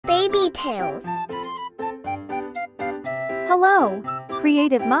BabyTales. Hello,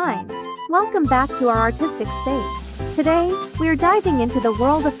 creative minds. Welcome back to our artistic space. Today, we're diving into the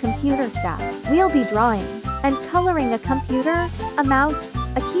world of computer stuff. We'll be drawing and coloring a computer, a mouse,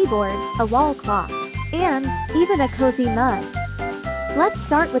 a keyboard, a wall clock, and even a cozy mug. Let's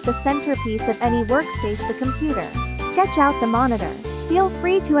start with the centerpiece of any workspace, the computer. Sketch out the monitor. Feel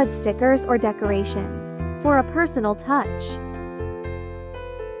free to add stickers or decorations for a personal touch.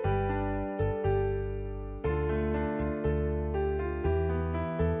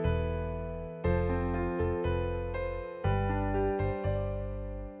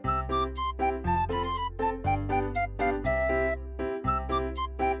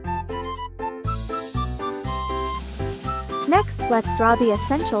 Next, let's draw the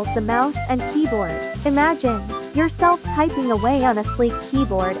essentials: the mouse and keyboard. Imagine yourself typing away on a sleek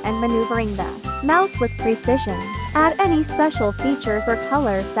keyboard and maneuvering the mouse with precision. Add any special features or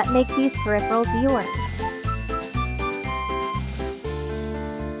colors that make these peripherals yours.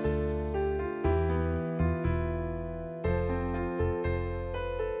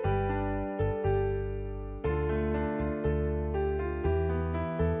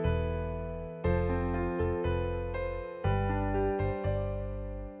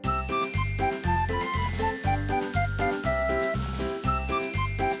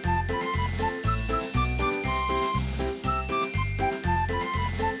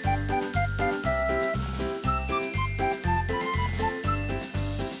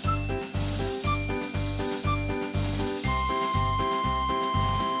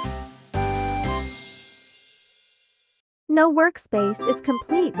 No workspace is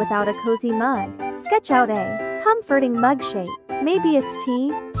complete without a cozy mug. Sketch out a comforting mug shape. Maybe it's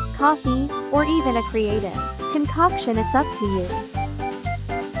tea, coffee, or even a creative concoction. It's up to you.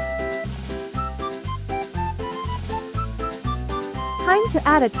 Time to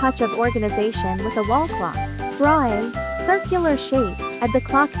add a touch of organization with a wall clock. Draw a circular shape, add the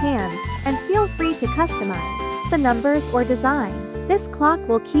clock hands, and feel free to customize the numbers or design. This clock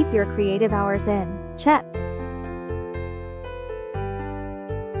will keep your creative hours in check.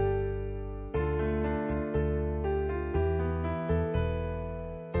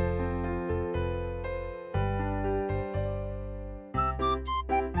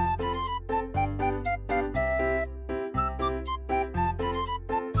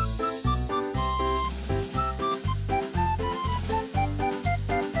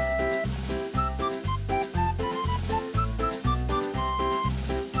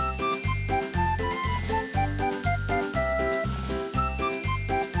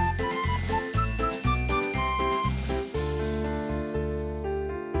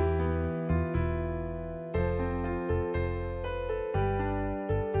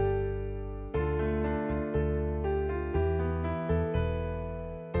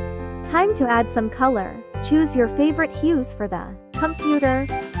 Time to add some color. Choose your favorite hues for the computer,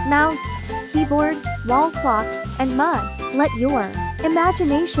 mouse, keyboard, wall clock, and mug. Let your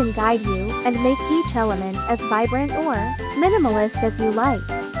imagination guide you and make each element as vibrant or minimalist as you like.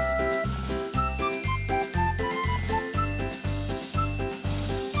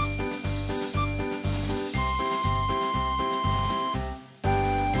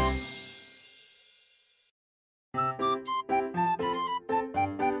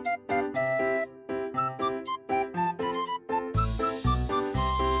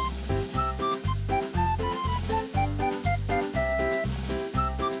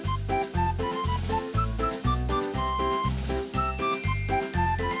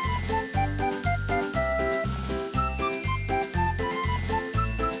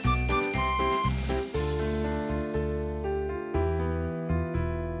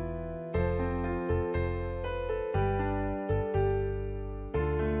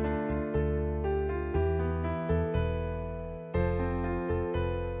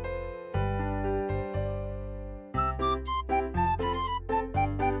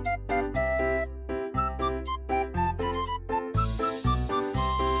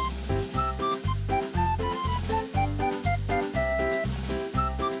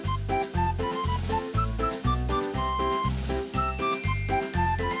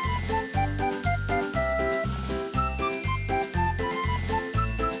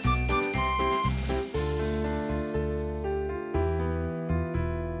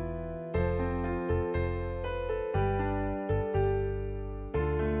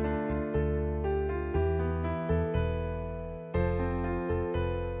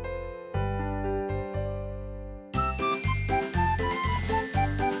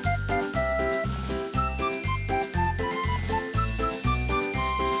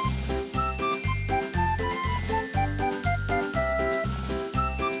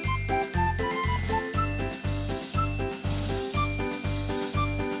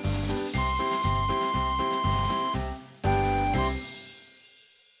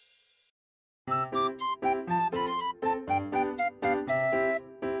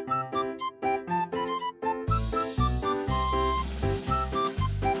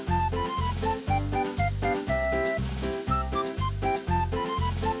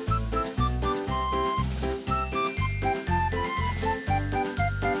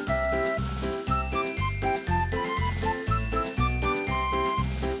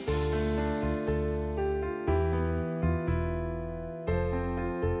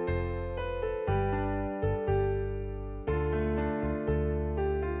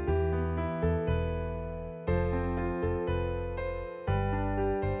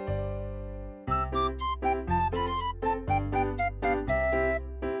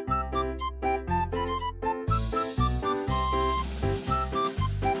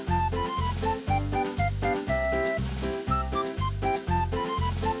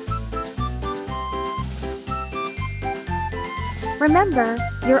 Remember,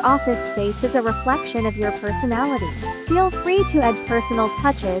 your office space is a reflection of your personality. Feel free to add personal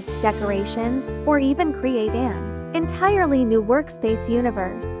touches, decorations, or even create an entirely new workspace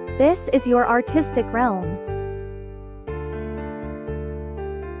universe. This is your artistic realm.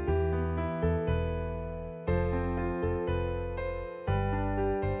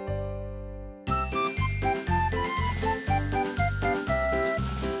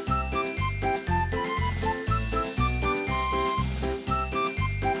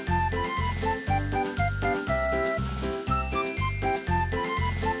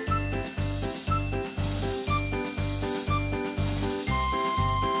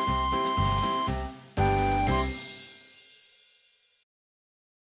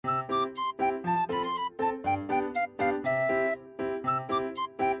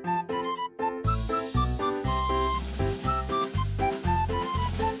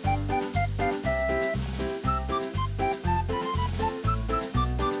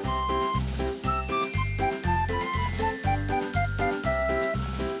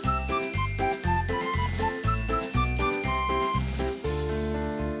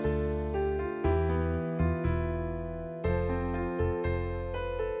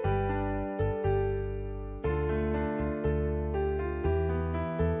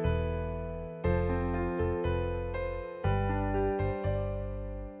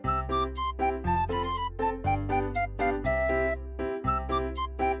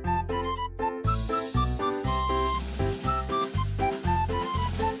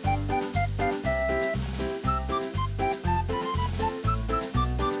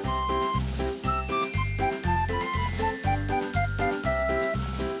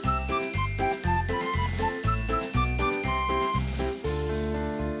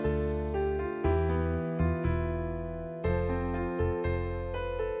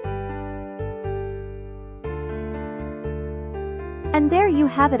 And there you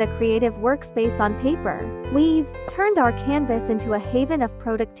have it, a creative workspace on paper. We've turned our canvas into a haven of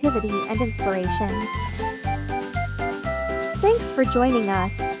productivity and inspiration. Thanks for joining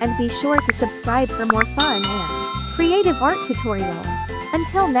us, and be sure to subscribe for more fun and creative art tutorials.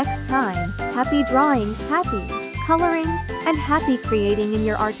 Until next time, happy drawing, happy coloring, and happy creating in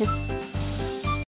your artist